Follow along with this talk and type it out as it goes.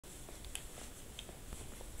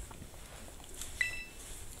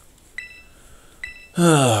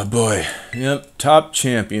Oh boy. Yep, top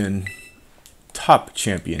champion. Top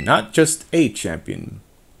champion, not just a champion.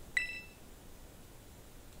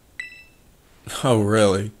 Oh,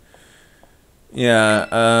 really?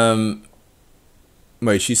 Yeah,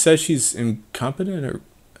 wait, she says she's incompetent or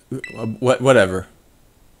whatever.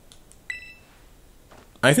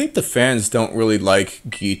 I think the fans don't really like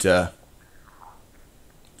Geeta.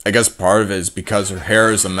 I guess part of it is because her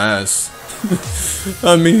hair is a mess.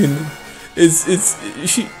 I mean, it's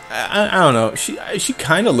she. I don't know. She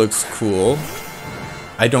kind of looks cool.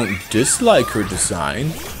 I don't dislike her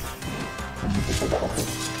design.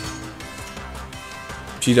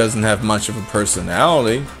 She doesn't have much of a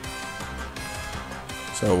personality.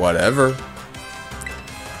 So whatever.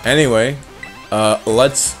 Anyway,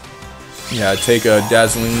 let's take a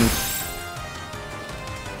dazzling.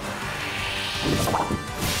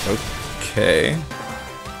 Okay.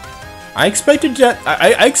 I expected that.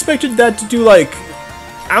 I expected that to do like,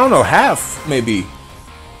 I don't know, half maybe.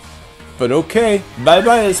 But okay, bye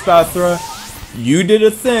bye Espathra. You did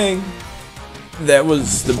a thing. That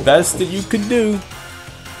was the best that you could do.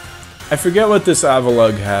 I forget what this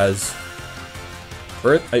Avalug has.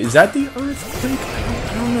 Earth? Is that the earthquake?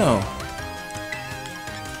 I don't know.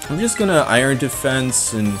 I'm just gonna iron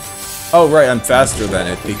defense and. Oh right, I'm faster than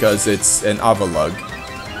it because it's an Avalug.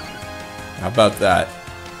 How about that?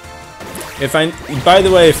 If I, by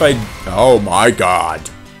the way, if I, oh my god.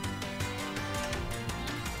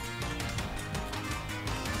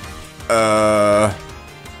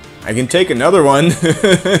 I can take another one.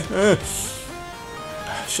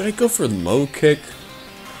 Should I go for low kick?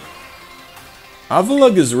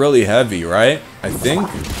 Avalug is really heavy, right? I think.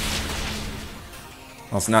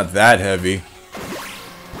 Well, it's not that heavy.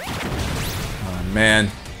 Oh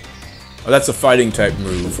man. Oh, that's a fighting type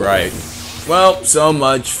move, right? Well, so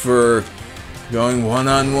much for going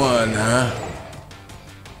one-on-one, huh?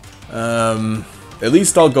 At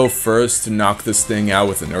least I'll go first to knock this thing out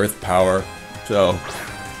with an earth power. So,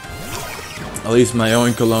 at least my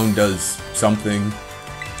Oink alone does something.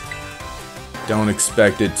 Don't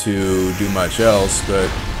expect it to do much else, but...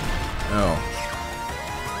 Oh.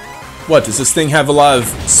 What, does this thing have a lot of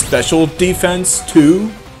special defense,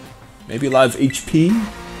 too? Maybe a lot of HP?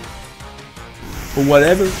 Or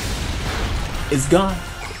whatever. It's gone.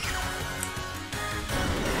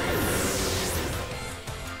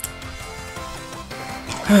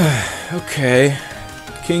 Okay.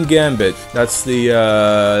 King Gambit. That's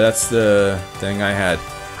the thing I had.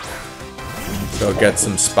 So get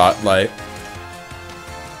some spotlight.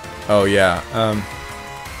 Oh yeah.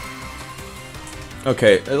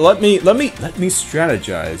 Okay, let me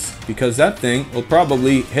strategize, because that thing will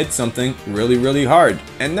probably hit something really hard,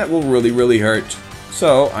 and that will really hurt.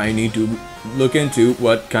 So I need to look into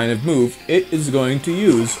what kind of move it is going to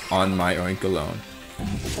use on my Oink alone.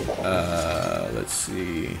 Let's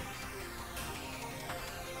see.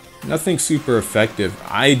 Nothing super effective.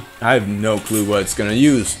 I have no clue what it's gonna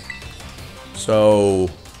use. So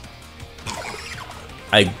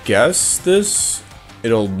I guess this,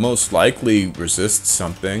 it'll most likely resist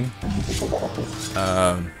something.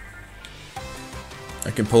 I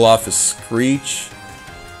can pull off a Screech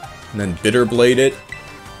and then Bitter Blade it.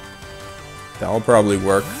 That'll probably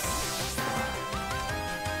work.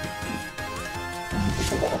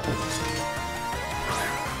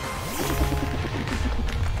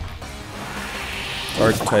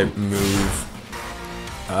 Dark type move.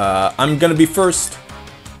 I'm gonna be first,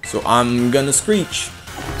 so I'm gonna Screech,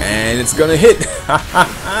 and it's gonna hit.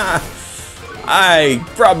 I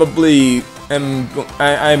probably am.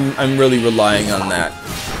 I'm really relying on that,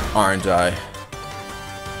 aren't I?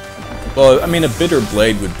 Well, I mean, a Bitter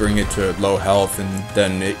Blade would bring it to low health, and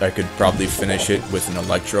then I could probably finish it with an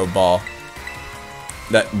Electro Ball.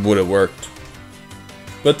 That would have worked.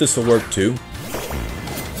 But this will work too.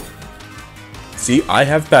 See, I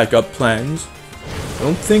have backup plans.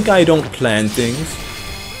 Don't think I don't plan things.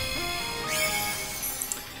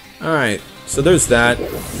 Alright, so there's that.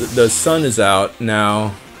 The sun is out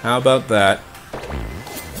now. How about that?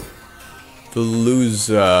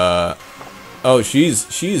 Veluza. Oh, she's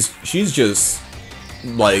just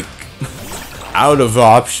like out of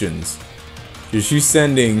options. She's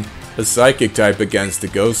sending a psychic type against a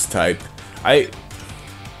ghost type.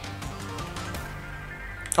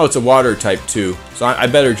 Oh, it's a water type too, so I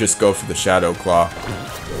better just go for the Shadow Claw.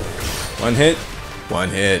 One hit, one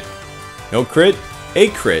hit. No crit, a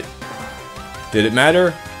crit. Did it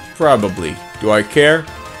matter? Probably. Do I care?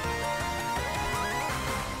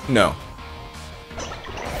 No.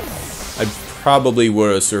 I probably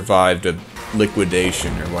would have survived a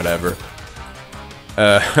liquidation or whatever.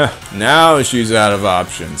 Now she's out of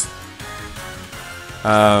options.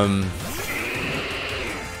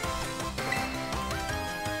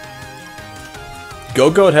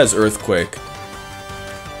 Go-Goat has Earthquake.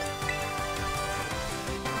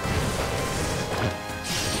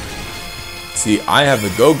 See, I have a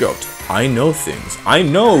Go-Goat. I know things. I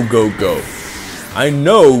know Go-Goat. I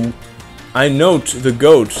know the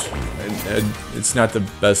goat. And it's not the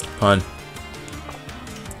best pun.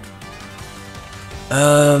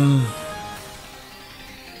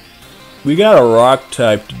 We got a rock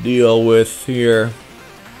type to deal with here.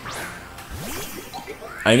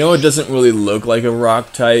 I know it doesn't really look like a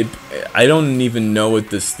rock type. I don't even know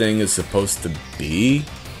what this thing is supposed to be.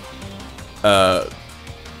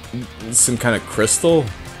 Some kind of crystal?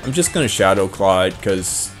 I'm just gonna Shadow Claw it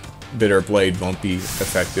because Bitter Blade won't be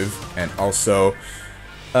effective, and also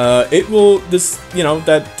it will,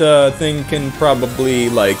 that thing can probably,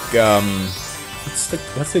 like,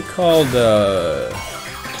 what's it called,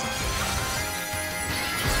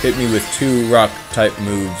 hit me with 2 rock type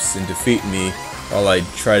moves and defeat me while I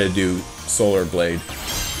try to do Solar Blade.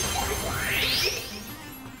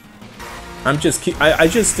 I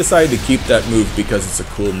just decided to keep that move because it's a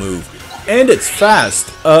cool move. And it's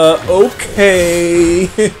fast. Okay.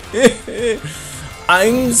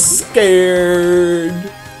 I'm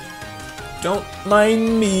scared. Don't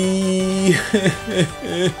mind me.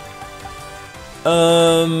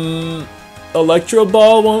 Electro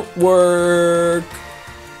Ball won't work.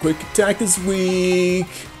 Quick Attack is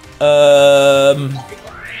weak. I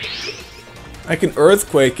can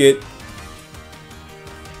Earthquake it.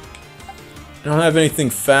 I don't have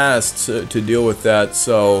anything fast to deal with that,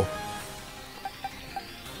 so...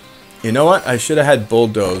 You know what? I should have had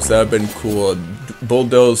Bulldoze. That would have been cool.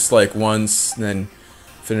 Bulldoze, like, once, and then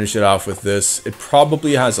finish it off with this. It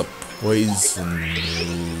probably has a Poison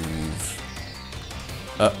move.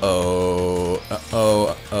 Uh-oh.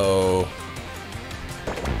 Uh-oh. Uh-oh.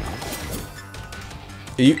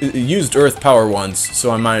 It used Earth Power once, so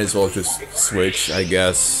I might as well just switch, I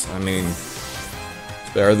guess. I mean...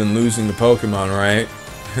 Better than losing the Pokemon, right?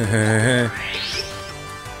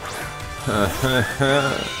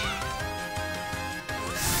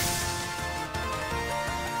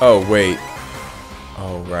 Oh, wait.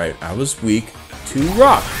 Oh, right. I was weak to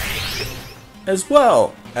rock. As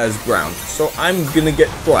well as ground. So I'm gonna get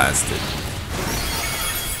blasted.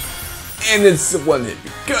 And it's a one-hit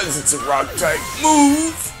because it's a rock-type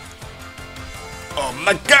move. Oh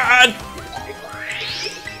my god!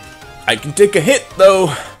 I can take a hit,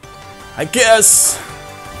 though. I guess.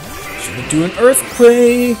 Should I do an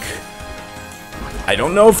Earthquake? I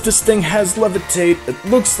don't know if this thing has Levitate. It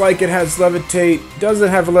looks like it has Levitate. Does it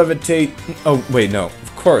have a Levitate? Oh, wait, no.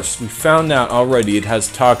 Of course, we found out already it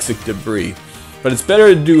has Toxic Debris. But it's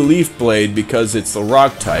better to do Leaf Blade because it's the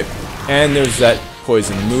rock type. And there's that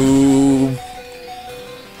poison move.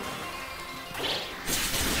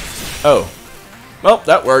 Oh. Well,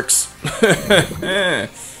 that works.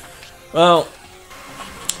 Well,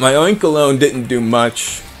 my Oink alone didn't do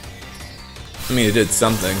much. I mean, it did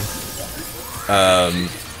something. I'm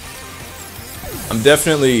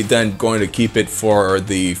definitely then going to keep it for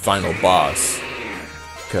the final boss.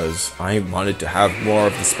 Because I wanted to have more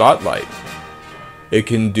of the spotlight. It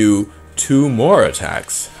can do 2 more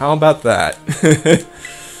attacks. How about that?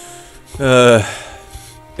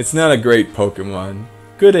 It's not a great Pokemon.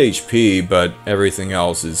 Good HP, but everything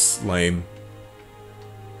else is lame.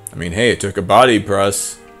 I mean, hey, it took a body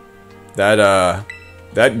press. That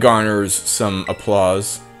garners some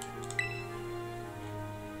applause.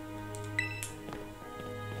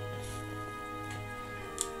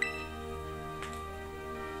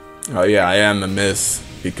 Oh yeah, I am a miss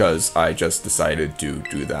because I just decided to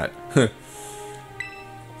do that.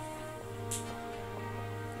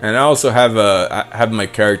 And I also have my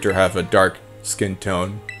character have a dark skin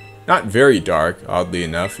tone. Not very dark, oddly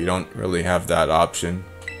enough. You don't really have that option.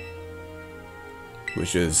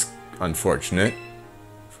 Which is unfortunate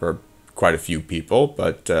for quite a few people,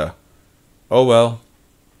 but oh well.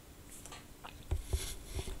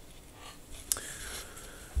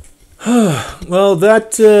 Well,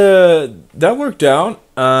 that worked out.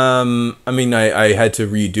 I mean, I had to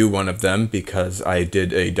redo one of them because I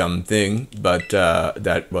did a dumb thing, but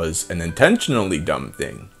that was an intentionally dumb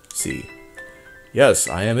thing. See, yes,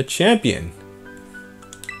 I am a champion.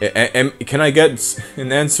 And can I get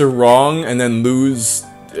an answer wrong and then lose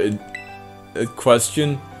a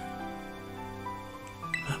question?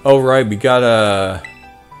 Oh right, we got a...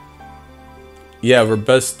 Yeah, we're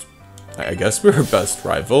best... I guess we're best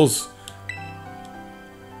rivals.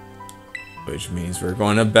 Which means we're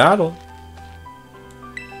going to battle.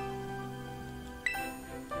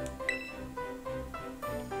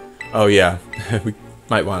 Oh yeah,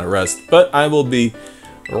 might want to rest. But I will be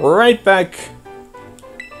right back.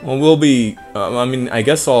 Well, we'll be, I mean, I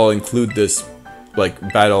guess I'll include this, like,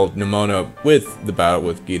 battle Nimona with the battle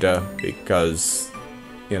with Geeta, because,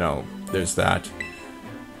 you know, there's that.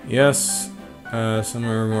 Yes, some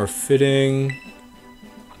are more fitting.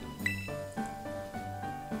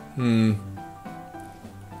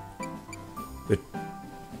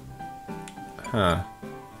 Huh.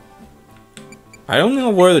 I don't know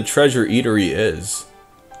where the treasure eatery is.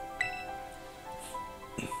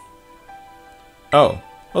 Oh.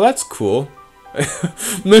 Well, that's cool.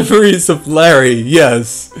 Memories of Larry,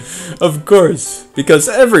 yes. Of course. Because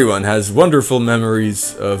everyone has wonderful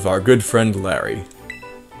memories of our good friend Larry.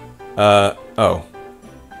 Oh.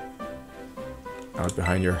 Out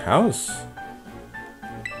behind your house?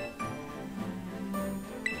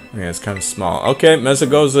 Yeah, it's kind of small. Okay,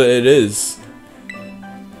 Mesagoza it is.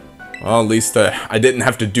 Well, at least I didn't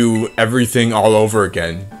have to do everything all over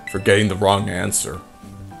again for getting the wrong answer.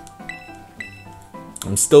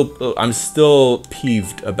 I'm still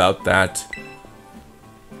peeved about that.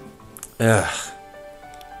 Ugh.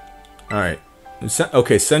 Alright.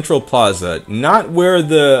 Okay, Central Plaza. Not where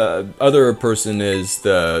the other person is,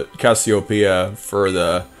 the Cassiopeia for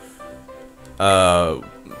the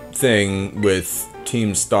thing with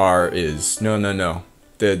Team Star is. No, no, no.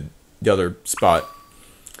 The other spot.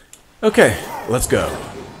 Okay, let's go.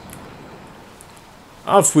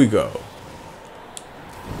 Off we go.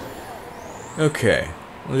 Okay,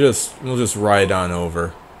 we'll just ride on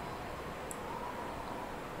over.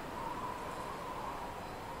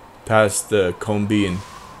 Past the Combi and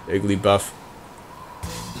Igglybuff.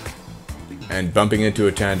 And bumping into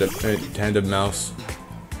a tandem mouse.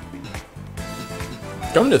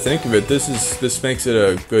 Come to think of it, this makes it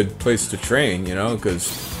a good place to train, you know, because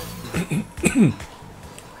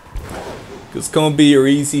Combi are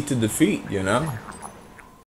easy to defeat, you know.